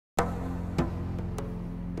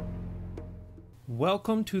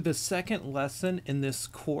Welcome to the second lesson in this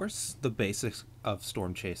course, the basics of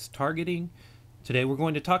storm chase targeting. Today we're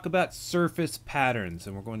going to talk about surface patterns,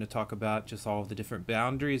 and we're going to talk about just all of the different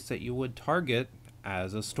boundaries that you would target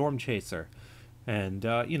as a storm chaser. And,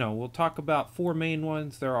 we'll talk about four main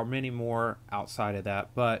ones. There are many more outside of that,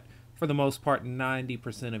 but for the most part,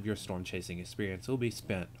 90% of your storm chasing experience will be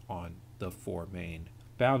spent on the four main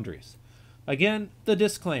boundaries. Again, the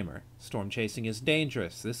disclaimer: storm chasing is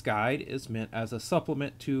dangerous. This guide is meant as a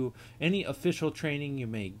supplement to any official training you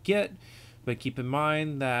may get, but keep in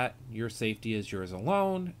mind that your safety is yours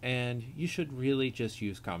alone, and you should really just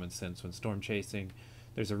use common sense when storm chasing.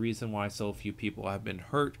 There's a reason why so few people have been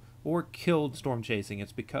hurt or killed storm chasing.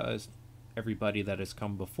 It's because everybody that has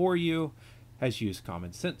come before you has used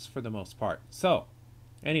common sense for the most part. So,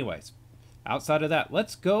 anyways, outside of that,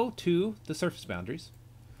 let's go to the surface boundaries.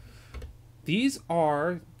 These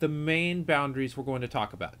are the main boundaries we're going to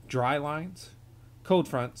talk about: dry lines, cold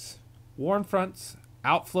fronts, warm fronts,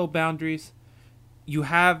 outflow boundaries. You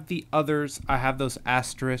have the others. I have those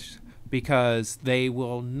asterisks because they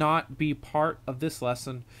will not be part of this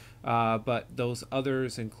lesson, but those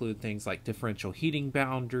others include things like differential heating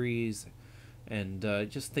boundaries and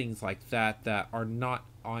just things like that that are not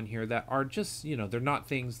on here, that are just, they're not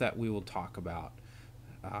things that we will talk about.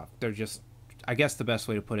 They're just, I guess the best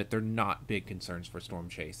way to put it, they're not big concerns for storm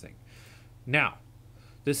chasing. Now,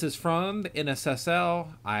 this is from the NSSL.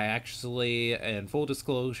 I actually, in full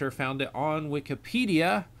disclosure, found it on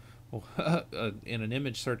Wikipedia in an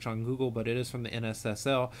image search on Google, but it is from the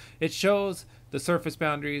NSSL. It shows the surface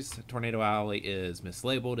boundaries. Tornado Alley is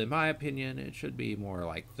mislabeled, in my opinion. It should be more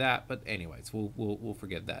like that, but anyways, we'll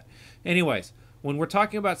forget that. Anyways, when we're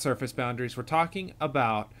talking about surface boundaries, we're talking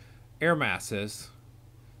about air masses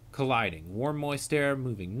colliding. Warm, moist air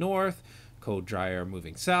moving north, cold, dry air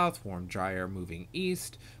moving south, warm, dry air moving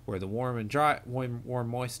east. Where the warm,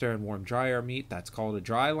 moist air and warm, dry air meet, that's called a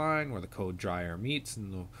dry line. Where the cold, dry air meets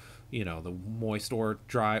and the moist or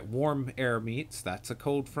dry, warm air meets, that's a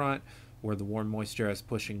cold front. Where the warm, moist air is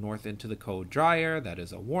pushing north into the cold, dry air, that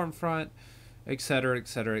is a warm front, etc.,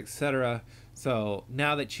 etc., etc. So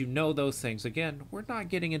now that you know those things, again, we're not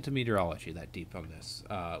getting into meteorology that deep on this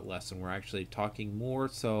lesson. We're actually talking more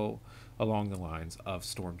so along the lines of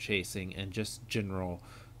storm chasing and just general,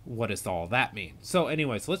 what does all that mean? So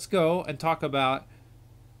anyways, let's go and talk about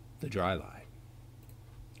the dry line.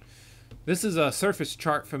 This is a surface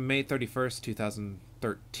chart from May 31st,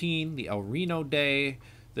 2013, the El Reno day.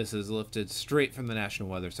 This is lifted straight from the National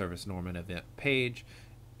Weather Service Norman event page.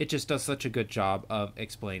 It just does such a good job of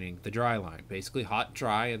explaining the dry line. Basically, hot,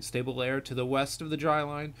 dry, and stable air to the west of the dry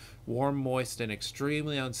line. Warm, moist, and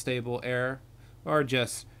extremely unstable air, or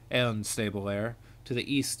just unstable air, to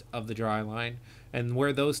the east of the dry line. And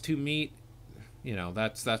where those two meet,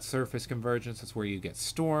 that's surface convergence. That's where you get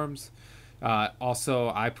storms. Also,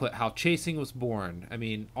 I put how chasing was born. I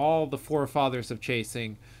mean, all the forefathers of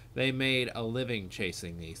chasing, they made a living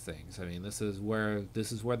chasing these things. I mean, this is where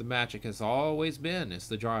the magic has always been. It's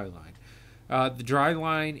the dry line. The dry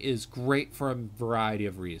line is great for a variety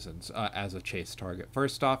of reasons as a chase target.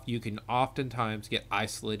 First off, you can oftentimes get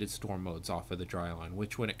isolated storm modes off of the dry line,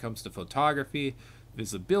 which when it comes to photography,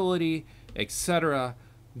 visibility, etc.,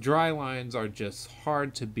 dry lines are just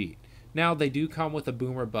hard to beat. Now, they do come with a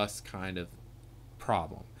boom or bust kind of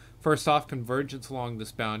problem. First off, convergence along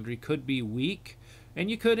this boundary could be weak,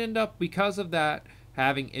 and you could end up, because of that,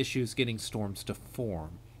 having issues getting storms to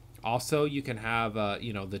form. Also, you can have,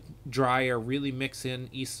 the dry air really mix in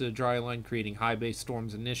east of the dry line, creating high base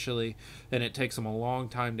storms initially. Then it takes them a long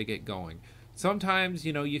time to get going. Sometimes,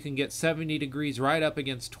 you can get 70 degrees right up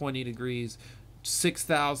against 20 degrees,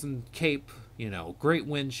 6,000 Cape, great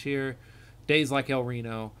wind shear, days like El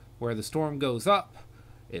Reno, where the storm goes up,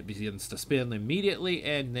 it begins to spin immediately,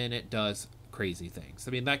 and then it does crazy things.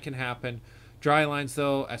 I mean, that can happen. Dry lines,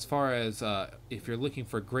 though, as far as if you're looking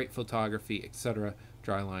for great photography, etc.,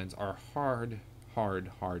 dry lines are hard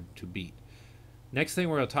to beat. Next thing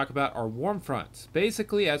we're going to talk about are warm fronts.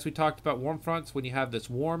 Basically, as we talked about warm fronts, when you have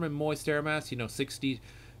this warm and moist air mass,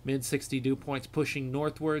 mid-60 dew points pushing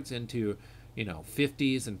northwards into,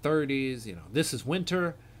 50s and 30s. This is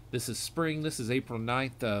winter. This is spring. This is April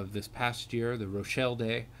 9th of this past year, the Rochelle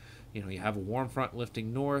Day. You have a warm front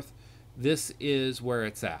lifting north. This is where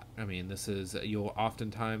it's at. I mean, you'll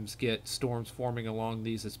oftentimes get storms forming along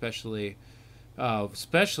these, especially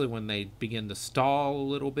when they begin to stall a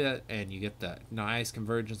little bit and you get that nice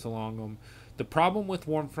convergence along them. The problem with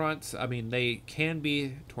warm fronts, I mean, they can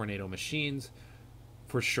be tornado machines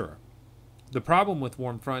for sure. The problem with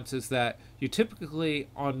warm fronts is that you typically,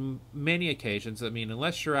 on many occasions, I mean,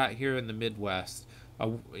 unless you're out here in the Midwest,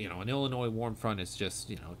 an Illinois warm front is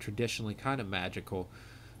just, traditionally kind of magical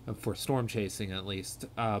for storm chasing at least.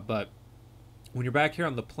 But when you're back here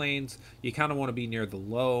on the plains, you kind of want to be near the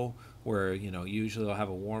low where, usually you'll have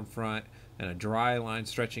a warm front and a dry line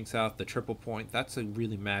stretching south, the triple point. That's a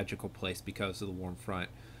really magical place because of the warm front,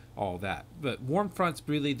 all that. But warm fronts,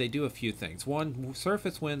 really, they do a few things. One,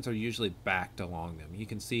 surface winds are usually backed along them. You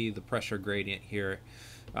can see the pressure gradient here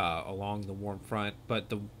along the warm front, but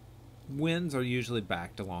the winds are usually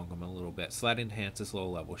backed along them a little bit. So that enhances low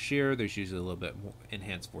level shear. There's usually a little bit more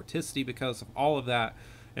enhanced vorticity because of all of that.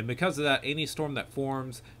 And because of that, any storm that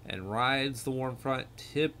forms and rides the warm front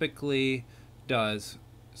typically does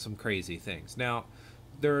some crazy things. Now,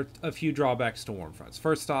 there are a few drawbacks to warm fronts.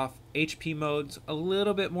 First off, HP mode's a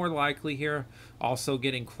little bit more likely here. Also,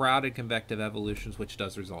 getting crowded convective evolutions, which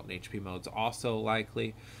does result in HP modes, also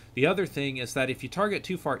likely. The other thing is that if you target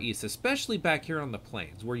too far east, especially back here on the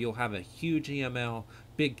plains, where you'll have a huge EML,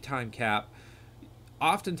 big time cap,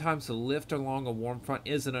 oftentimes the lift along a warm front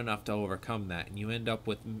isn't enough to overcome that, and you end up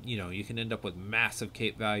with, you can end up with massive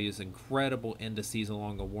cape values, incredible indices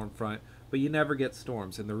along a warm front, but you never get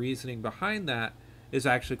storms. And the reasoning behind that is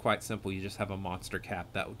actually quite simple. You just have a monster cap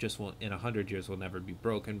that just will, in 100 years, will never be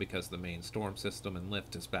broken because the main storm system and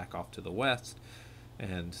lift is back off to the west.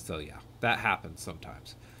 And so, yeah, that happens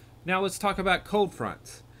sometimes. Now let's talk about cold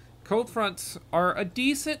fronts. Cold fronts are a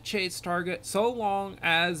decent chase target so long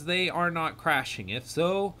as they are not crashing. If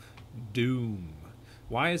so, doom.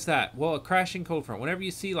 Why is that? Well, a crashing cold front, whenever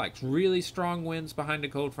you see like really strong winds behind a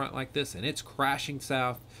cold front like this and it's crashing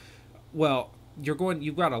south, well,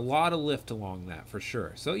 you've got a lot of lift along that for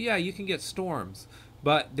sure. So yeah, you can get storms,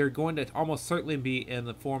 but they're going to almost certainly be in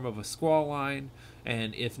the form of a squall line,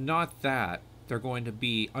 and if not that, they're going to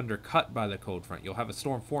be undercut by the cold front. You'll have a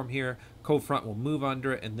storm form here, cold front will move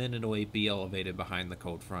under it, and then it'll be elevated behind the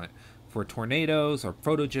cold front. For tornadoes or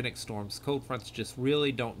photogenic storms, cold fronts just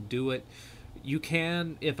really don't do it. You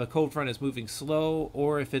can, if a cold front is moving slow,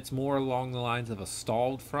 or if it's more along the lines of a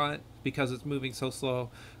stalled front because it's moving so slow,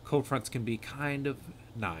 cold fronts can be kind of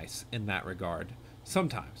nice in that regard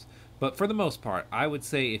sometimes. But for the most part, I would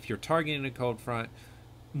say if you're targeting a cold front,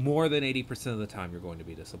 more than 80% of the time you're going to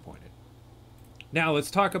be disappointed. Now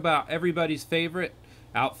let's talk about everybody's favorite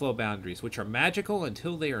outflow boundaries, which are magical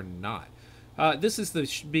until they are not. This is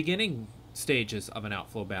the beginning stages of an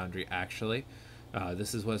outflow boundary, actually.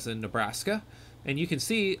 This is what's in Nebraska. And you can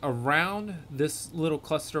see around this little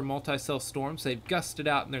cluster of multi-cell storms, they've gusted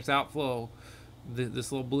out and there's outflow.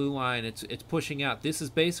 This little blue line, it's pushing out. This is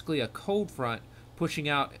basically a cold front pushing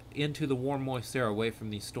out into the warm, moist air away from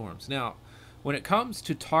these storms. Now, when it comes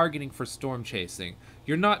to targeting for storm chasing,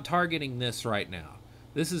 you're not targeting this right now.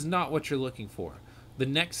 This is not what you're looking for. The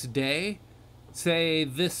next day, say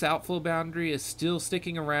this outflow boundary is still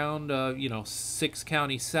sticking around, 6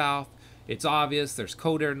 counties south. It's obvious there's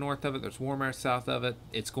cold air north of it, there's warm air south of it.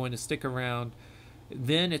 It's going to stick around.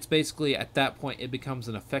 Then it's basically, at that point, it becomes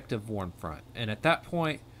an effective warm front. And at that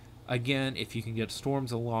point, again, if you can get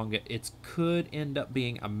storms along it, it could end up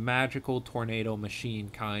being a magical tornado machine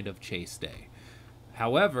kind of chase day.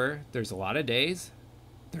 However, there's a lot of days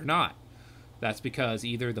they're not. That's because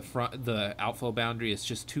either the outflow boundary is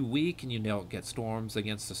just too weak and you don't get storms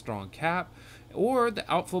against a strong cap, or the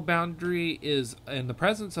outflow boundary is in the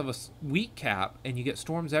presence of a weak cap and you get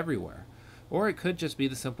storms everywhere. Or it could just be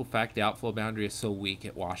the simple fact the outflow boundary is so weak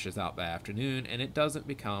it washes out by afternoon and it doesn't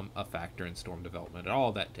become a factor in storm development at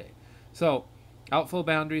all that day. So outflow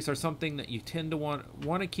boundaries are something that you tend to want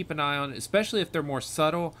to keep an eye on, especially if they're more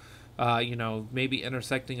subtle. Maybe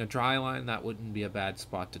intersecting a dry line, that wouldn't be a bad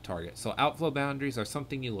spot to target. So outflow boundaries are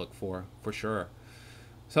something you look for sure.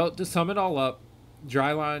 So to sum it all up,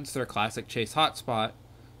 dry lines, they're a classic chase hotspot,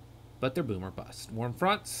 but they're boom or bust. Warm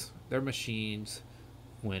fronts, they're machines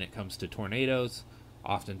when it comes to tornadoes,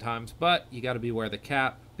 oftentimes, but you got to beware the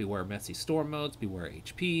cap, beware messy storm modes, beware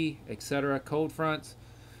HP, etc. Cold fronts,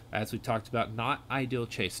 as we talked about, not ideal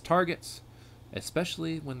chase targets,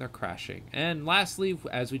 especially when they're crashing. And lastly,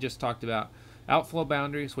 as we just talked about, outflow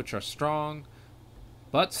boundaries, which are strong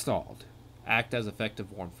but stalled, act as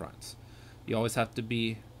effective warm fronts. You always have to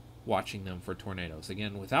be watching them for tornadoes.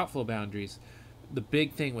 Again, with outflow boundaries, the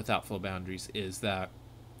big thing with outflow boundaries is that,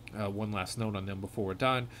 one last note on them before we're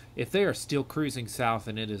done, if they are still cruising south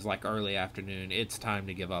and it is like early afternoon, it's time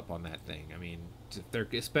to give up on that thing. I mean,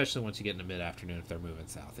 especially once you get into mid-afternoon, if they're moving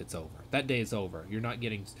south, it's over. That day is over. You're not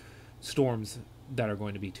getting storms that are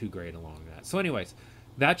going to be too great along that. So anyways,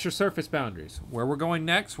 that's your surface boundaries. Where we're going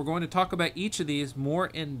next, we're going to talk about each of these more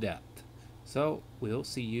in depth. So we'll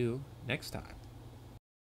see you next time.